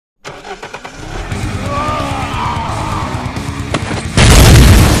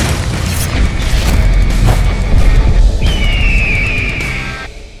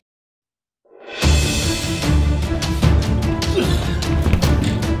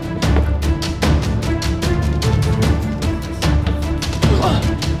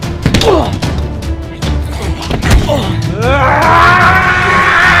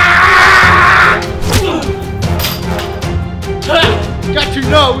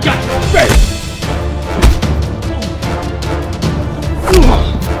God! Right.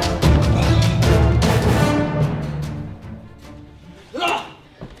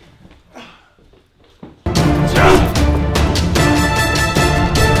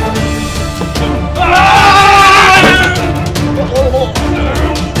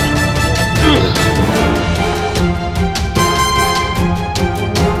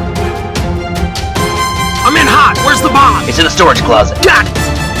 I'm in hot. Where's the bomb? It's in the storage closet. Got it.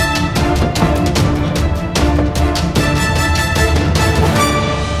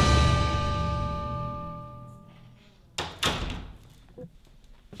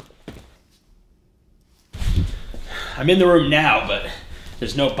 I'm in the room now, but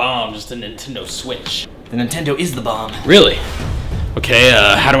there's no bomb, just a Nintendo Switch. The Nintendo is the bomb. Really? Okay,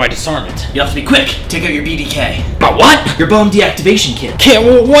 how do I disarm it? You have to be quick. Take out your BDK. My what? Your bomb deactivation kit.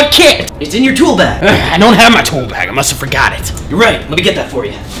 Can't, what can't? It's in your tool bag. I don't have my tool bag, I must have forgot it. You're right. Let me get that for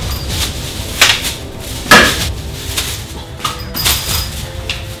you.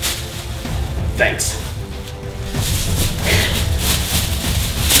 Thanks.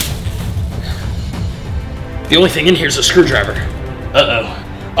 The only thing in here is a screwdriver.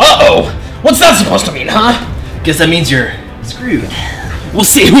 Uh-oh. Uh-oh! What's that supposed to mean, huh? Guess that means you're screwed. We'll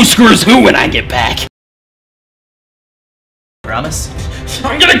see who screws who when I get back. Promise?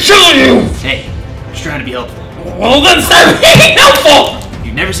 I'm gonna kill you! Hey, just trying to be helpful. Well then stop being helpful!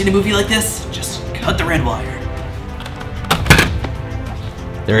 You've never seen a movie like this? Just cut the red wire.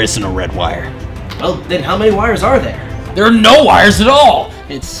 There isn't a red wire. Well, then how many wires are there? There are no wires at all!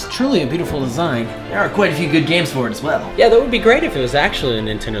 It's truly a beautiful design. There are quite a few good games for it as well. Yeah, that would be great if it was actually a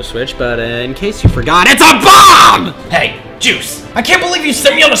Nintendo Switch, but in case you forgot, it's a bomb! Hey, Juice, I can't believe you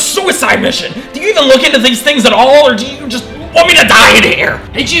sent me on a suicide mission! Do you even look into these things at all, or do you just want me to die in here?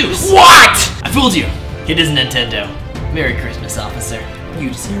 Hey, Juice! What?! I fooled you. It is Nintendo. Merry Christmas, officer. You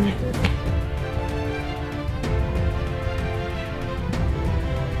deserve it.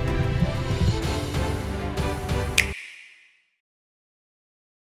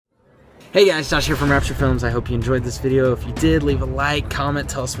 Hey guys, Josh here from Rapture Films. I hope you enjoyed this video. If you did, leave a like, comment,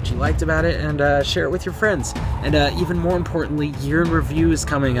 tell us what you liked about it, and share it with your friends. And even more importantly, year in review is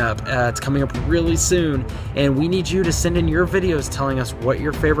coming up. It's coming up really soon, and we need you to send in your videos telling us what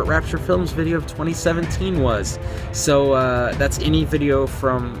your favorite Rapture Films video of 2017 was. So that's any video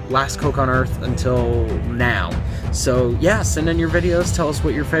from Last Coke on Earth until now. So yeah, send in your videos, tell us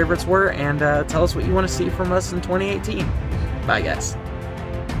what your favorites were, and tell us what you want to see from us in 2018. Bye guys.